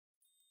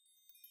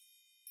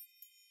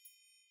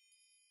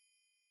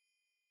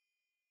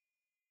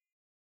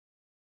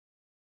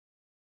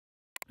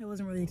I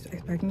wasn't really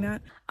expecting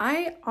that.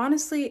 I'm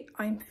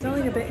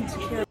feeling a bit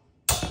insecure.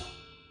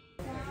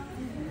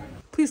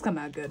 Please come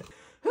out good.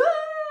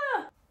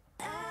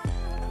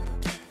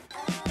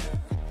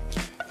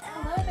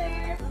 Hello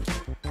there.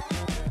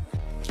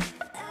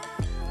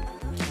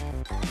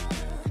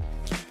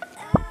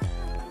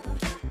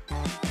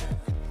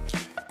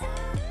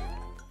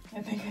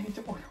 I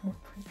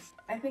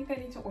think I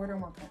need to order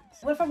more prints.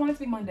 What if I want it to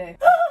be Monday?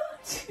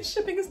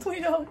 Shipping is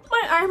 $20.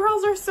 My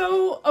eyebrows are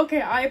so...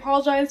 Okay, I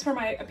apologize for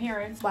my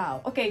appearance.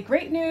 Wow. Okay,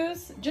 great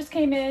news. Just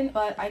came in,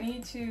 but I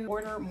need to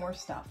order more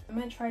stuff. I'm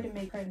gonna try to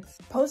make prints.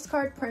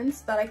 Postcard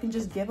prints that I can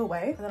just give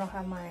away. And then I'll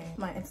have my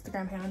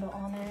Instagram handle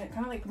on it.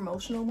 Kind of like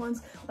promotional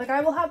ones. Like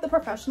I will have the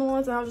professional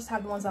ones and I'll just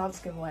have the ones that I'll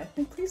just give away.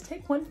 And please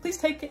take one. Please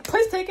take it.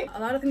 Please take it. A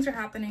lot of things are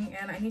happening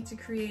and I need to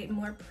create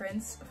more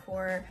prints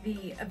for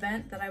the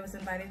event that I was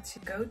invited to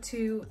go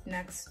to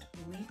next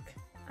week.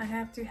 I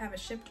have to have it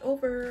shipped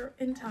over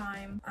in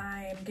time.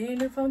 I'm getting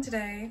a new phone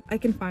today. I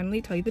can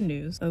finally tell you the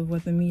news of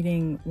what the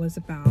meeting was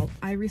about.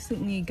 I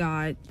recently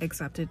got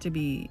accepted to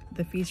be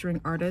the featuring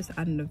artist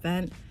at an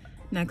event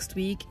next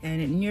week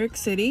in New York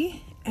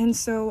City. And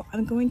so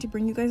I'm going to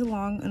bring you guys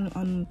along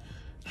on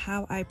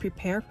how I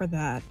prepare for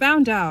that.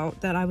 Found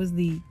out that I was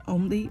the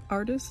only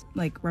artist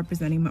like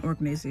representing my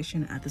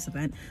organization at this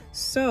event.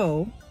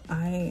 So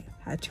I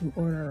had to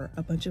order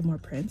a bunch of more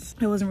prints.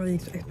 I wasn't really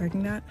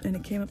expecting that and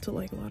it came up to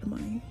like a lot of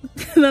money.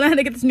 And then I had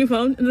to get this new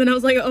phone and then I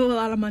was like, oh, a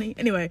lot of money.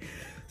 Anyway,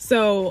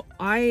 so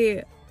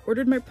I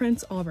ordered my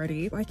prints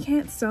already. I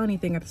can't sell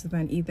anything at this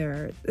event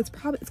either. It's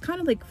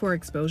kind of like for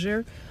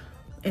exposure.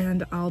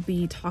 And I'll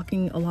be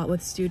talking a lot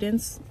with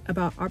students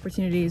about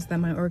opportunities that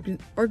my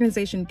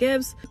organization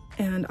gives,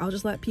 and I'll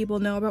just let people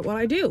know about what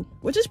I do,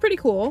 which is pretty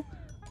cool.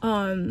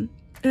 And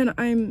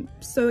I'm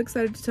so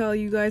excited to tell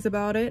you guys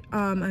about it.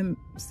 I'm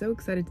so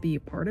excited to be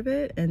a part of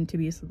it and to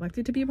be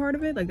selected to be a part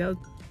of it. Like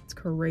it's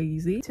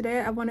crazy.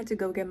 Today I wanted to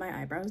go get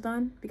my eyebrows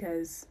done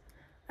because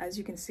as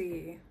you can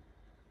see,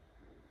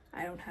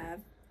 I don't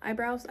have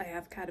eyebrows, I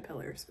have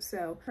caterpillars.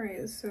 So, all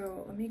right,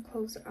 so let me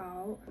close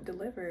out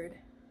delivered.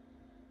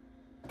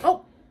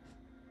 Oh,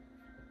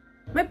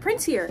 my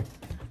print's here.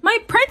 My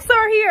prints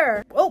are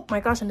here. Oh my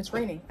gosh, and it's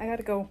raining. I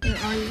gotta go. Where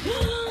are you?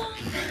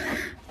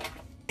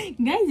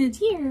 Guys, it's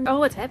here.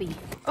 Oh, it's heavy.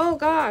 Oh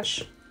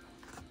gosh.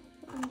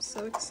 I'm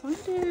so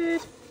excited.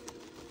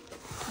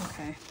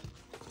 Okay.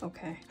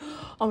 Okay.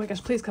 Oh my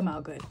gosh, please come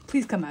out good.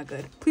 Please come out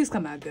good. Please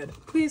come out good.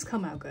 Please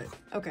come out good.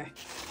 Okay.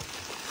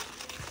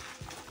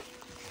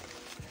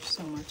 There's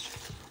so much.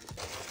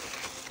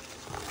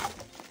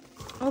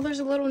 Oh,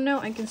 there's a little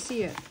note. I can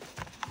see it.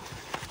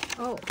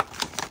 Oh,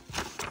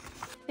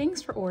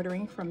 thanks for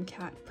ordering from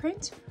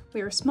CatPrint.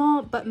 We are a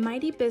small but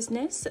mighty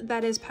business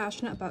that is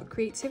passionate about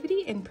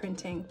creativity and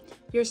printing.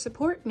 Your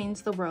support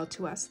means the world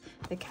to us.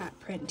 The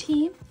CatPrint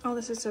team. Oh,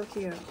 this is so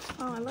cute.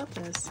 Oh, I love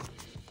this.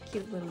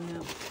 Cute little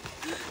note.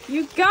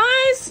 You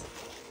guys,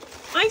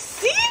 I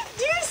see it.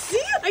 Do you see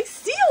it? I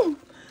see him.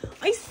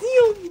 I see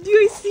him. Do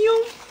you see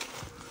him?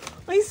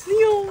 I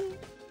see him.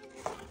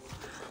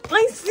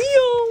 I see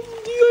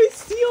him. Do you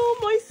see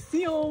him? I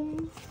see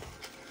him.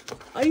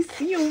 I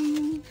see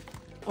him.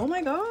 Oh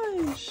my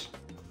gosh.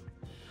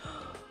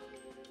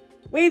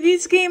 Wait,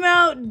 these came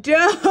out.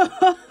 Duh.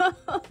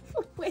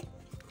 Wait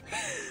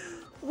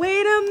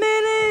a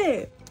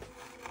minute.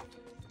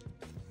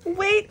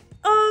 Wait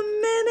a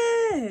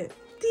minute.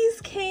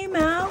 These came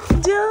out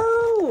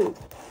dope.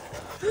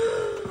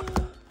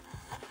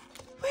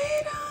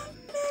 Wait a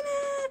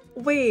minute.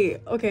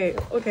 Wait, okay.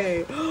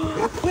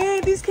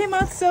 Wait, these came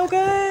out so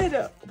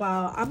good.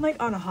 Wow, I'm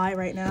like on a high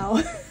right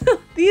now.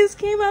 These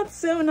came out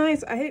so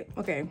nice.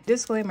 Okay,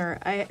 disclaimer,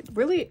 I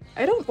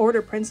don't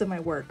order prints of my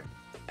work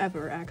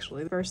ever,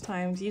 actually. The first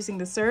time using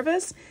the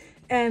service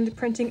and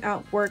printing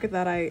out work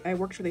that I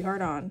worked really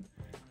hard on.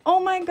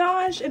 Oh my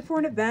gosh, and for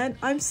an event,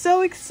 I'm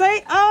so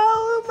excited.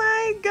 Oh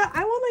my god,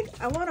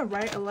 I want to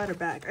write a letter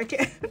back. I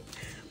can't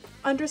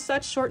under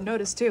such short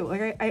notice too.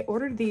 Like I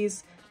ordered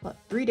these, what,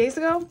 3 days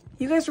ago?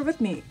 You guys were with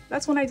me.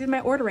 That's when I did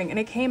my ordering and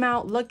it came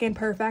out looking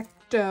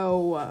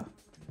perfecto.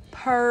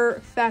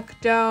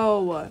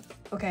 Perfecto.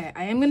 Okay,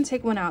 I am gonna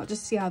take one out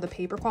just to see how the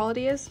paper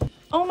quality is.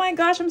 Oh my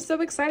gosh, I'm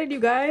so excited, you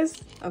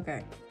guys.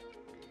 Okay.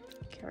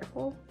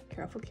 Careful,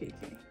 Kiki,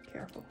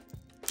 careful.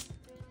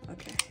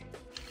 Okay.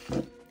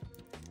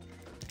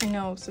 I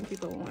know some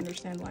people won't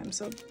understand why I'm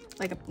so,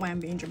 like, why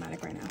I'm being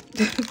dramatic right now.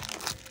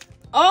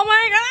 Oh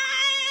my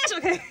gosh!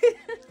 Okay.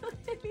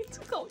 I need to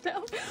calm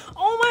down.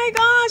 Oh my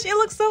gosh, it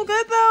looks so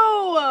good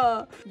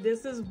though.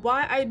 This is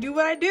why I do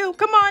what I do.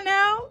 Come on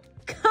now.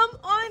 Come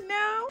on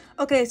now.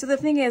 Okay, so the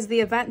thing is,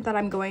 the event that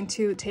I'm going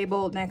to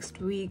table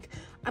next week,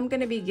 I'm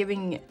gonna be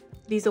giving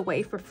these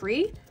away for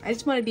free. I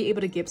just want to be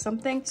able to give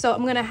something. So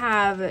I'm gonna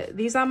have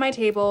these on my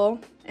table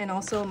and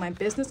also my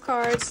business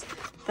cards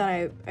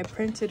that I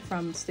printed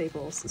from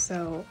Staples.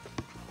 So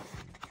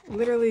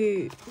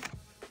literally,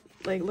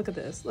 like, look at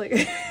this. Like,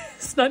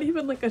 it's not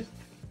even like a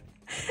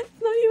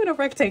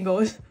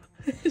rectangle.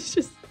 It's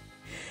just,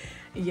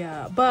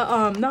 yeah.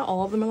 But not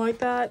all of them are like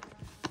that.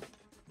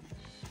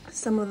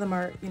 Some of them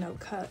are, you know,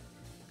 cut.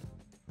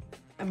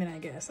 I mean, I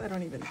guess I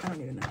don't even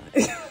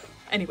know.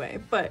 Anyway,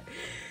 but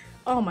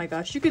oh my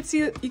gosh, you can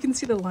see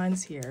the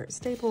lines here.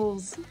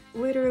 Staples,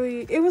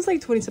 literally, it was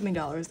like $20-something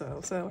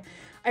though, so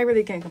I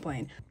really can't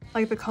complain.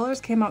 Like the colors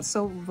came out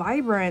so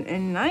vibrant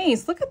and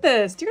nice. Look at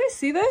this. Do you guys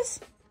see this?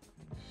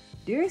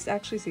 Do you guys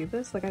actually see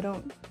this? Like I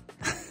don't.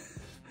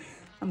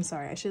 I'm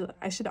sorry.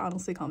 I should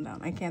honestly calm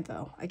down. I can't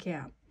though. I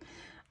can't.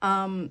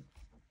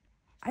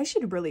 I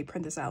should really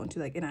print this out into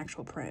like an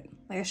actual print.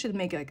 Like I should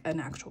make like an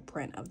actual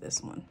print of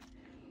this one.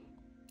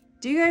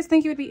 Do you guys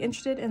think you would be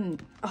interested in,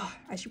 oh,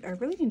 I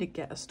really need to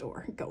get a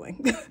store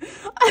going.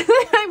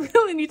 I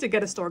really need to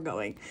get a store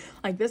going.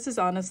 Like this is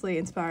honestly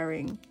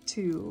inspiring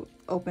to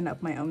open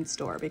up my own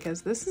store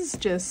because this is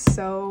just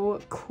so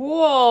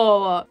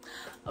cool.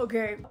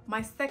 Okay,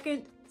 my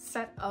second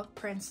set of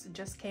prints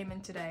just came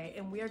in today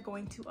and we are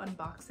going to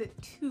unbox it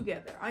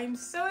together. I am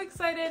so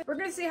excited. We're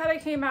gonna see how they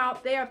came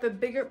out. They have the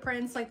bigger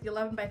prints like the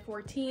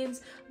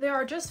 11x14s. There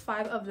are just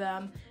 5 of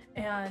them.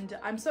 And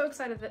I'm so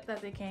excited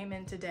that they came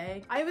in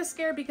today. I was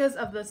scared because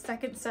of the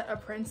second set of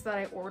prints that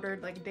I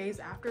ordered like days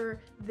after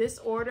this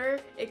order.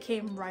 It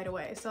came right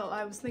away. So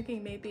I was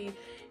thinking maybe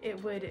it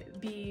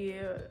would be,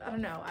 I don't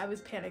know, I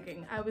was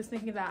panicking. I was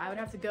thinking that I would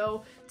have to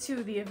go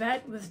to the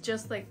event with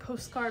just like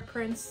postcard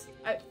prints,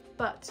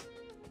 but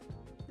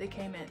they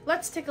came in.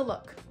 Let's take a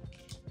look.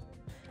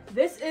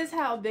 This is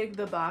how big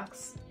the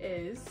box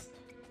is,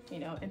 you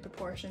know, in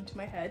proportion to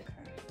my head.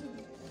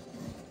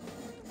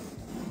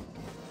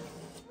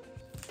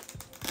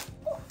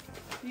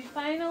 The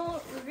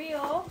final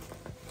reveal.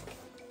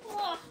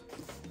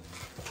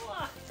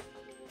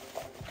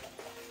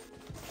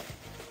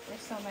 There's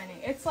so many.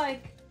 It's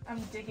like I'm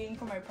digging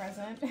for my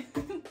present.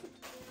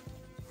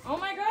 Oh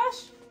my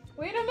gosh.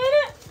 Wait a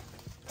minute.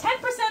 10%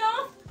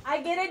 off.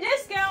 I get a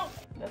discount.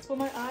 That's what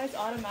my eyes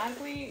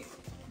automatically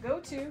go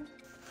to.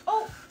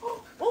 Oh,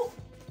 oh, oh,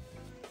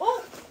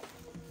 oh,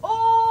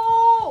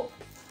 oh,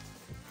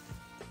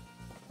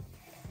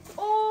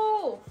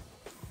 oh.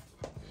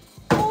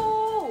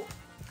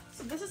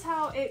 This is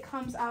how it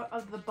comes out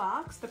of the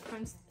box, the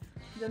prints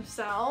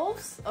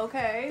themselves.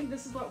 Okay,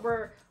 this is what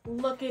we're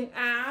looking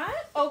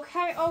at.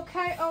 Okay,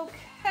 okay,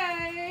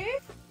 okay.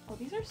 Oh,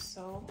 these are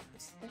so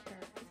thicker.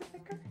 Is it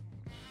thicker?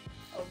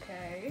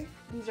 Okay,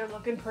 these are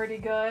looking pretty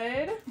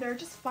good. There are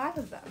just 5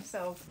 of them,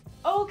 so.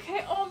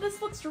 Okay, oh,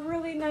 this looks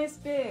really nice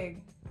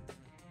big.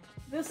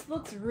 This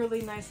looks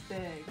really nice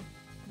big.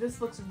 This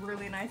looks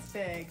really nice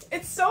big.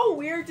 It's so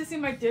weird to see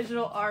my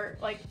digital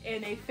art like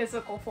in a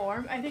physical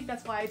form. I think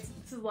that's why it's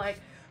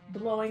like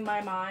blowing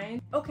my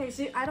mind. Okay,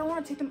 so I don't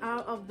want to take them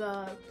out of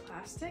the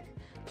plastic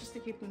just to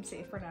keep them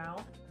safe for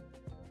now.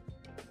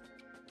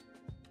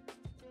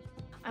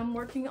 I'm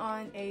working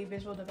on a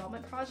visual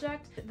development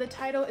project. The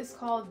title is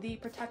called The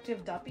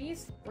Protective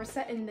Duppies. We're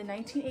set in the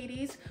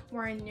 1980s.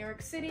 We're in New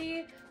York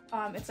City.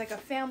 It's like a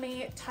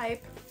family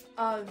type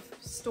of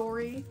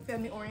story,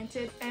 family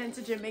oriented, and it's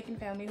a Jamaican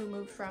family who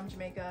moved from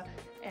Jamaica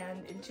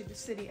and into the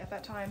city at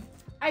that time.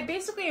 I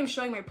basically am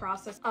showing my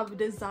process of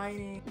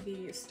designing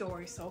the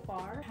story so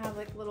far. I have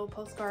like little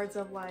postcards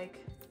of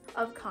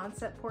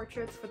concept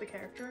portraits for the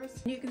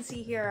characters. You can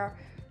see here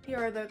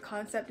are the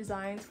concept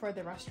designs for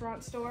the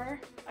restaurant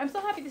store. I'm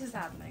so happy this is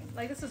happening.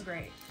 Like, this is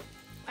great.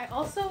 I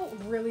also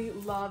really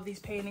love these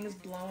paintings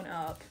blown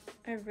up.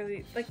 I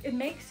really, like, it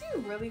makes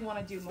you really want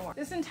to do more.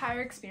 This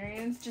entire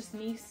experience, just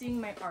me seeing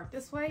my art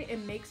this way, it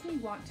makes me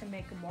want to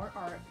make more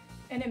art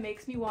and it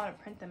makes me want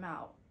to print them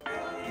out.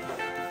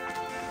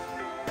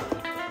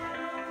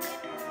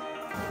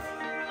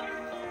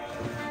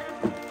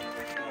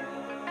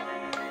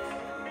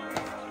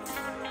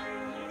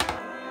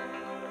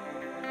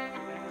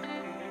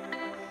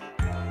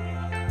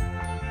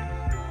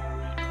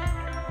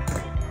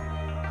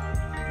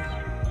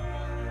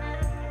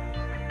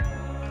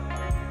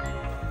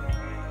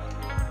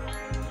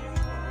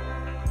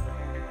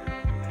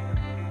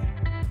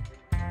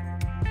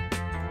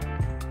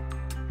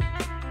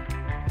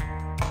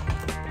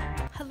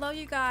 Hello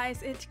you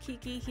guys, it's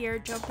Kiki here,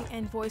 jumping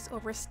in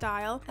voiceover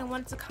style. I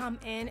wanted to come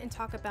in and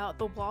talk about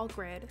the wall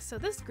grid. So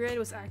this grid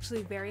was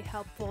actually very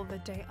helpful the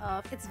day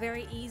of. It's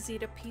very easy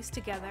to piece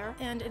together,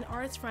 and an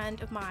artist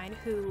friend of mine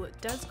who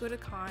does go to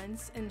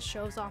cons and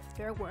shows off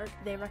their work,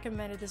 they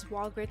recommended this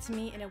wall grid to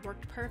me and it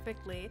worked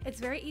perfectly. It's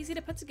very easy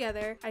to put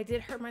together. I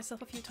did hurt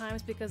myself a few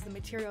times because the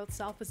material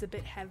itself is a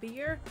bit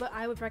heavier, but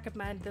I would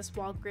recommend this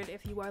wall grid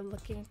if you are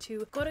looking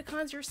to go to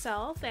cons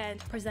yourself and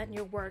present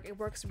your work. It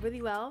works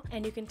really well,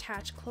 and you can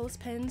attach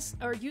clothespins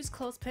or use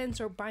clothespins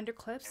or binder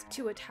clips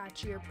to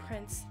attach your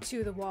prints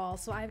to the wall.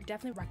 So I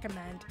definitely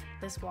recommend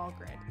this wall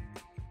grid.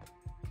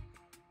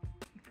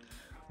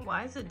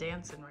 Why is it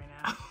dancing right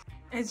now?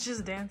 It's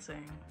just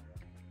dancing.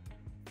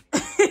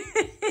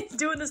 It's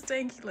doing the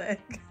stanky leg.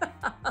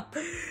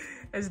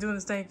 It's doing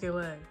the stanky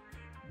leg.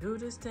 Do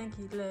the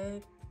stanky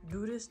leg.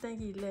 Do the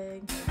stanky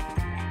leg.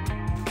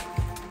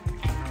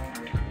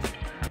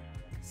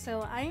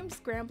 So I am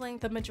scrambling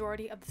the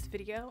majority of this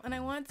video, and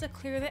I want to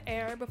clear the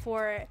air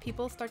before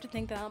people start to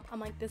think that I'm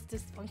like this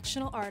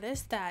dysfunctional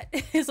artist that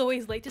is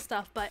always late to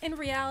stuff. But in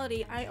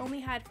reality, I only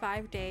had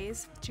 5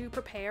 days to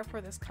prepare for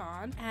this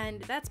con,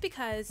 and that's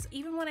because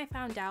even when I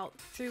found out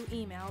through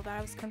email that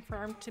I was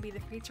confirmed to be the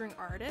featuring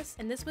artist,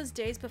 and this was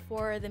days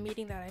before the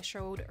meeting that I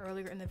showed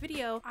earlier in the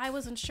video, I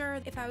wasn't sure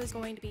if I was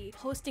going to be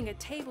hosting a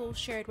table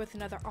shared with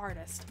another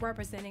artist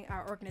representing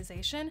our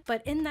organization.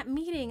 But in that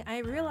meeting, I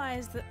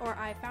realized that, or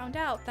I found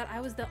out that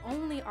I was the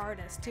only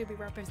artist to be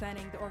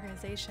representing the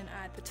organization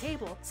at the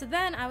table. So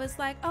then I was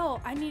like, oh,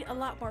 I need a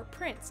lot more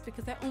prints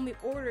because I only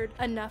ordered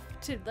enough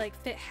to like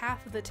fit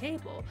half of the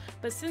table.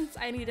 But since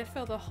I need to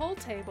fill the whole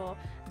table,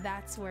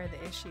 that's where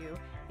the issue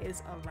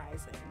is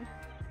arising.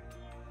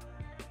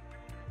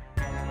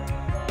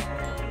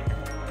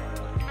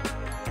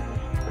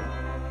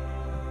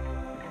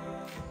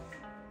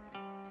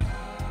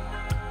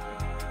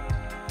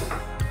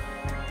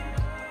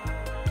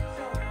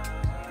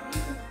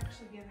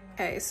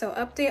 Okay, so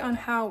update on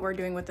how we're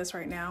doing with this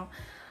right now.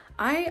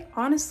 I'm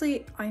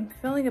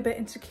feeling a bit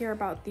insecure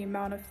about the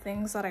amount of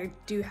things that I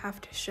do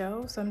have to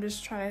show, so I'm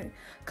just trying to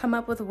come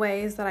up with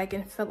ways that I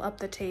can fill up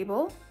the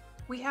table.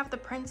 We have the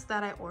prints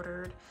that I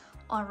ordered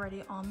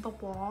already on the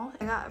wall.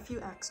 I got a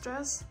few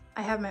extras.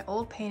 I have my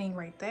old painting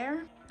right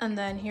there, and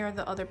then here are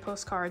the other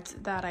postcards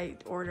that I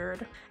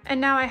ordered.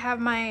 And now I have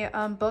my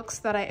books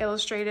that I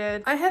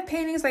illustrated. I have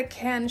paintings I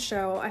can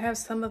show. I have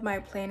some of my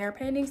plein air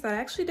paintings that I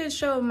actually did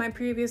show in my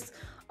previous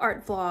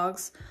art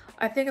vlogs.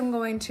 I think I'm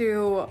going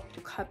to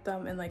cut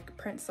them in like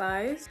print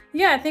size.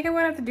 Yeah, I think I'm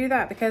gonna have to do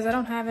that because I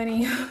don't have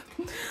any.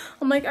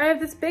 I'm like, I have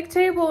this big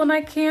table and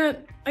I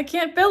can't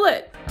fill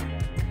it.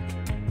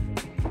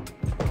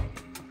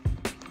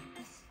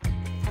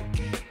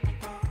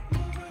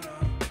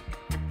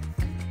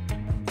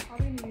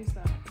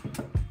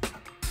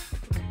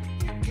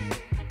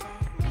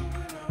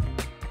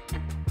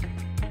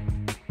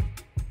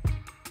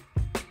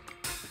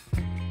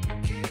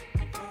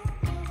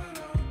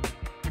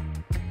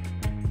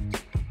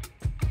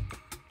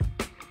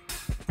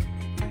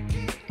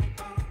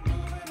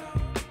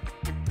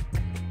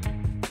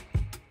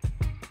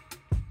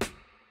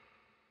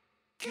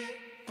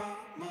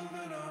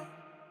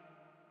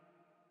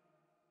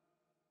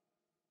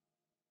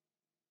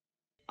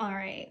 All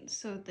right,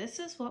 so this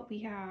is what we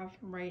have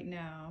right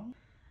now.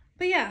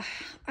 But yeah,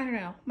 I don't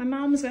know. My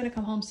mom's gonna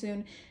come home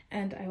soon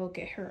and I will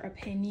get her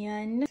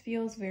opinion. It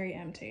feels very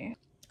empty.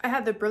 I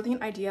had the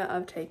brilliant idea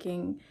of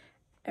taking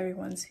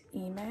everyone's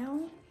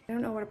email. I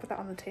don't know where to put that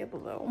on the table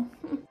though.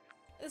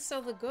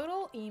 So the good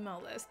old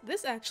email list,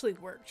 this actually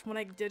worked. When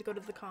I did go to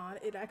the con,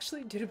 it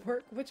actually did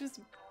work, which is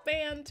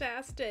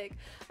fantastic.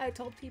 I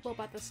told people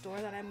about the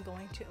store that I'm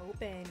going to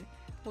open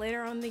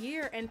later on in the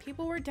year, and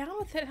people were down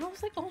with it, and I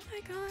was like, oh my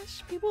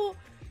gosh, people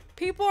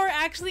are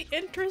actually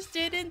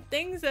interested in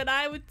things that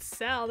I would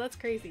sell. That's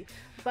crazy.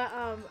 But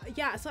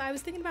yeah, so I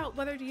was thinking about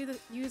whether to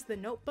use the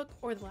notebook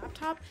or the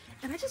laptop,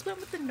 and I just went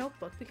with the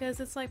notebook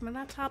because it's like my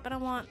laptop, I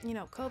don't want, you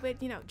know,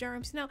 COVID, you know,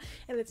 germs, you know,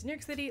 and it's New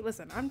York City.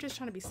 Listen, I'm just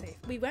trying to be safe.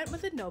 We went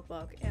with a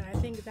notebook, and I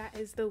think that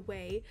is the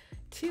way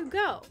to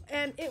go,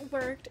 and it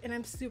worked, and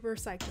I'm super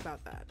psyched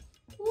about that.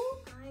 Ooh,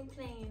 I'm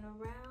playing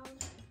around.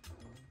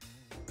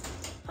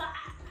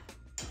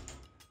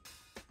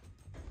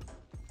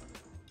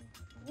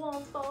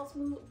 One false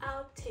move,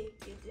 I'll take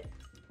you down.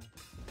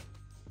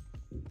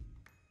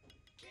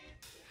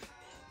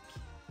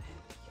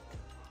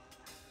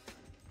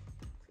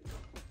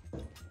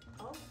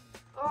 Oh,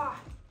 ah!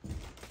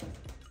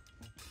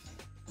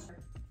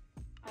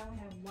 I only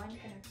have one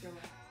connector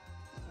left,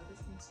 so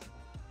this needs to.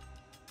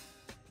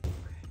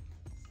 Okay.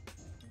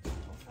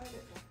 Don't fight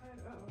it, don't fight it.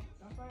 Uh-oh,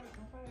 don't fight it,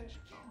 don't fight it.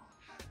 Oh.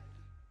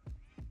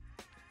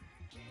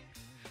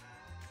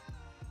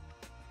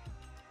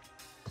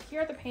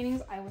 Here are the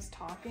paintings I was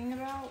talking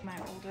about, my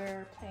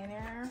older plein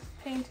air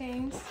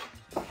paintings.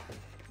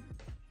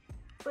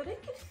 But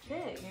it could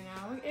fit, you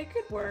know, it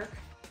could work.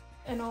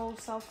 An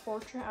old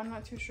self-portrait, I'm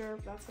not too sure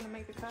if that's gonna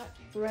make the cut.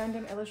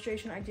 Random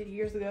illustration I did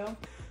years ago.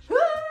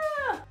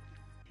 Ah!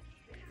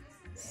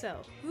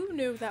 So, who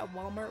knew that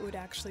Walmart would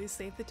actually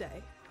save the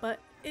day? But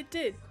it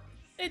did.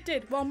 It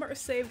did. Walmart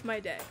saved my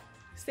day,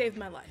 saved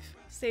my life,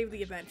 saved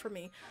the event for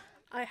me.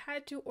 I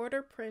had to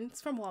order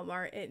prints from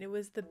Walmart, and it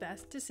was the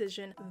best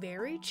decision.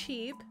 Very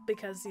cheap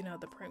because, you know,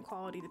 the print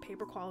quality, the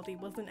paper quality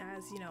wasn't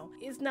as, you know,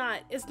 it's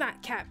not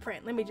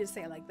CatPrint, let me just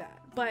say it like that.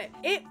 But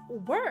it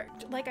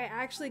worked. Like, I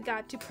actually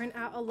got to print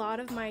out a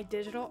lot of my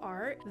digital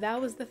art. That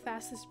was the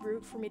fastest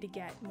route for me to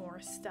get more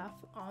stuff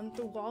on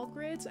the wall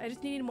grids. I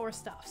just needed more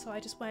stuff, so I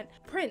just went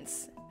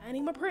prints. I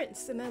need more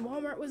prints, and then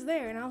Walmart was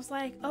there, and I was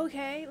like,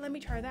 okay, let me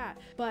try that.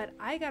 But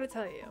I gotta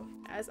tell you,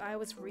 as I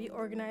was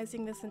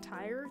reorganizing this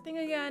entire thing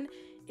again,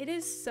 it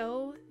is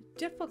so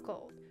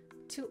difficult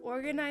to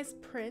organize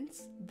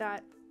prints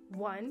that,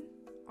 1,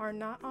 are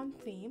not on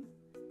theme,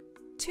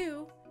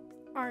 2,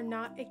 are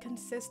not a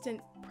consistent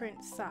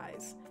print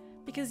size.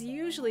 Because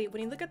usually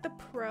when you look at the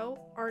pro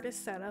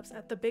artist setups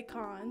at the big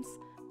cons,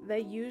 they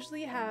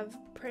usually have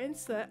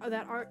prints that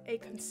are a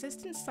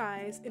consistent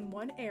size in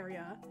one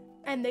area,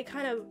 and they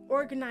kind of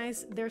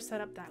organize their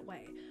setup that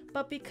way.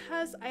 But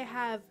because I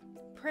have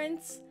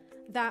prints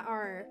that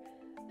are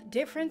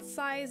different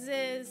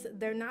sizes,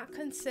 they're not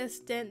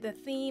consistent, the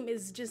theme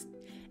is just,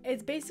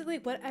 it's basically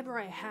whatever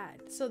I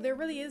had. So there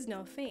really is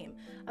no theme.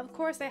 Of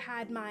course I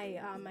had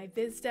my my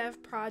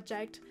VizDev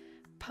project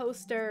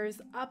posters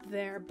up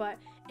there, but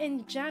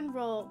in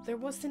general there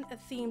wasn't a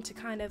theme to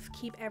kind of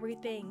keep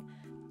everything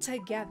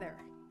together.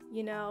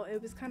 You know,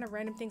 it was kind of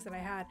random things that I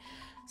had.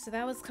 So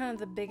that was kind of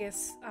the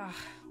biggest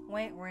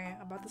rant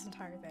about this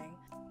entire thing.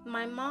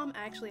 My mom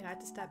actually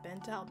had to step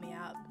in to help me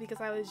out because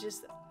I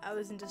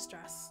was in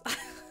distress.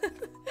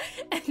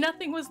 And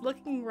nothing was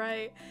looking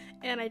right,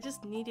 and I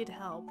just needed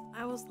help.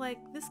 I was like,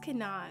 this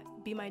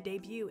cannot be my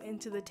debut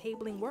into the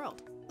tabling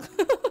world.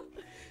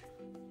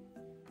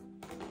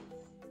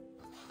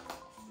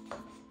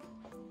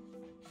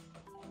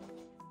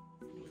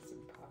 Need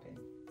some popping.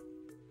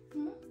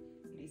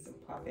 Need some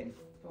popping.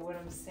 But what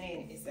I'm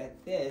saying is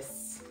that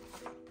this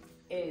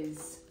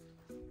is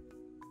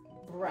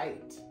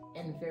bright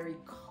and very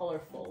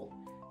colorful.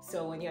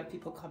 So when you have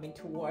people coming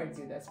towards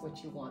you, that's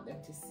what you want them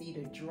to see,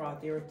 to draw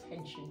their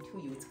attention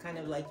to you. It's kind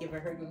of like, you ever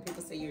heard when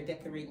people say you're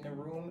decorating a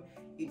room,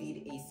 you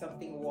need a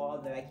something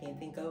wall that I can't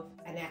think of,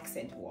 an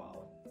accent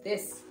wall.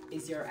 This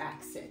is your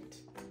accent.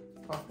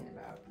 Talking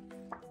about.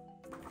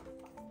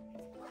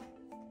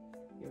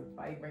 Your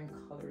vibrant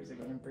colors are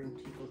going to bring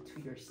people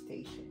to your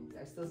station.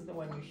 Those are the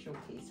ones you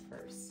showcase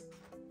first.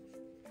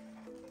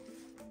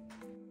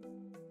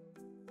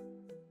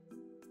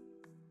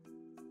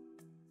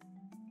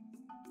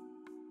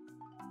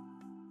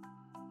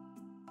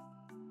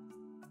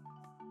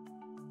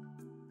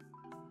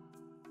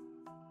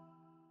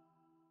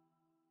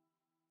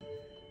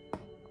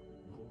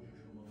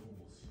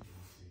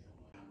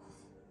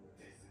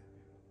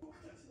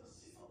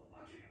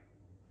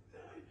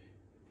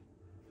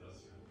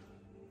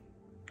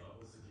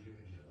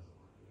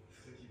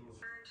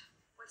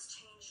 What's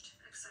changed,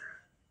 etc.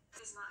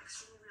 It's not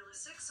extremely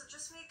realistic, so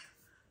just make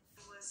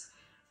it was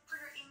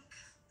printer ink,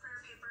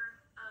 printer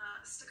paper,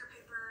 sticker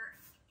paper,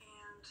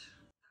 and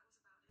that was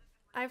about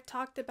it. I've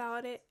talked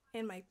about it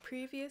in my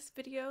previous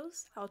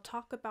videos. I'll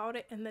talk about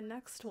it in the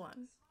next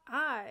one.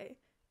 I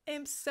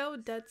am so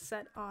dead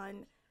set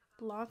on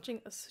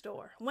launching a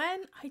store.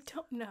 When? I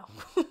don't know.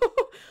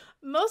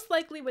 Most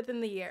likely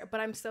within the year, but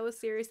I'm so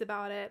serious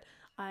about it.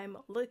 I'm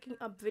looking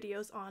up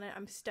videos on it.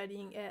 I'm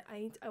studying it.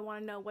 I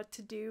want to know what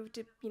to do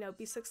to, you know,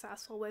 be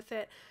successful with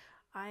it.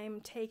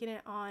 I'm taking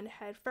it on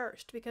head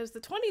first because the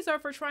 20s are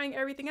for trying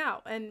everything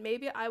out, and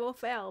maybe I will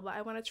fail, but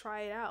I want to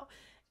try it out.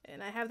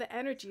 And I have the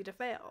energy to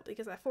fail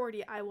because at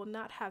 40 I will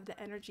not have the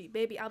energy.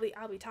 Baby, I'll be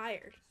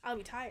tired. I'll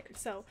be tired.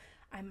 So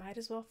I might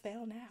as well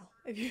fail now,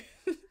 if you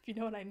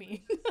know what I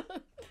mean.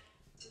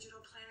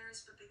 Digital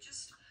planners, but it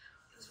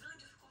was really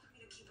difficult for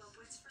me to keep up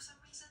with for some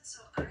reason.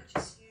 So I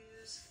just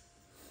use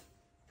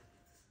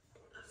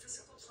a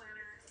physical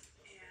planner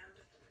and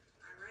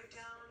I write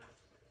down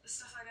the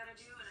stuff I gotta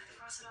do and I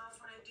cross it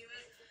off when I do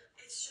it.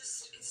 It's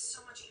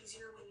so much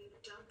easier when you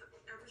dump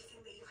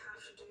everything that you have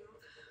to do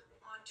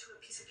onto a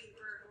piece of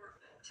paper or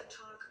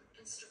TikTok,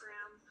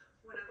 Instagram,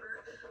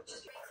 whatever.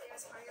 Just very clear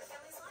as part of your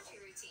family's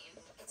laundry routine.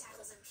 It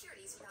tackles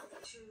impurities without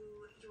leading to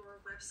your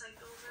website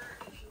builder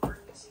if you are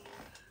using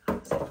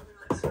website builder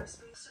like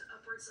Squarespace,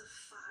 upwards of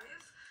 5.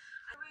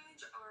 I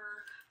range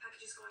are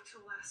packages going to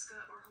Alaska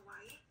or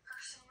Hawaii.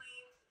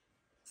 Personally,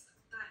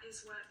 that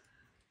is what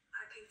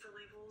I pay for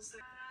labels.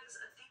 Their bags,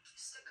 thank you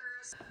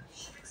stickers,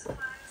 shipping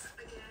supplies.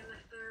 Again,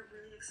 they're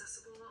really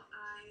accessible.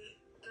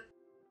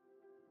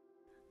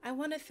 I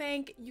want to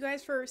thank you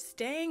guys for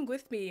staying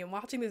with me and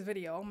watching this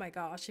video. Oh my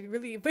gosh, if you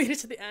really made it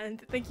to the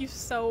end, thank you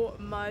so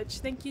much.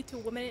 Thank you to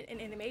Women in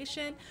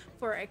Animation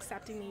for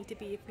accepting me to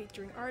be a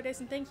featuring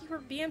artist, and thank you for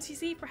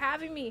BMCC for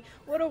having me.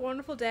 What a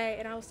wonderful day,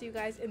 and I will see you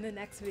guys in the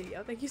next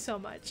video. Thank you so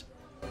much.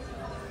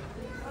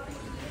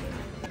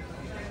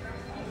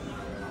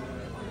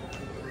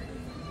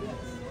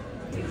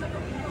 Seems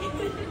like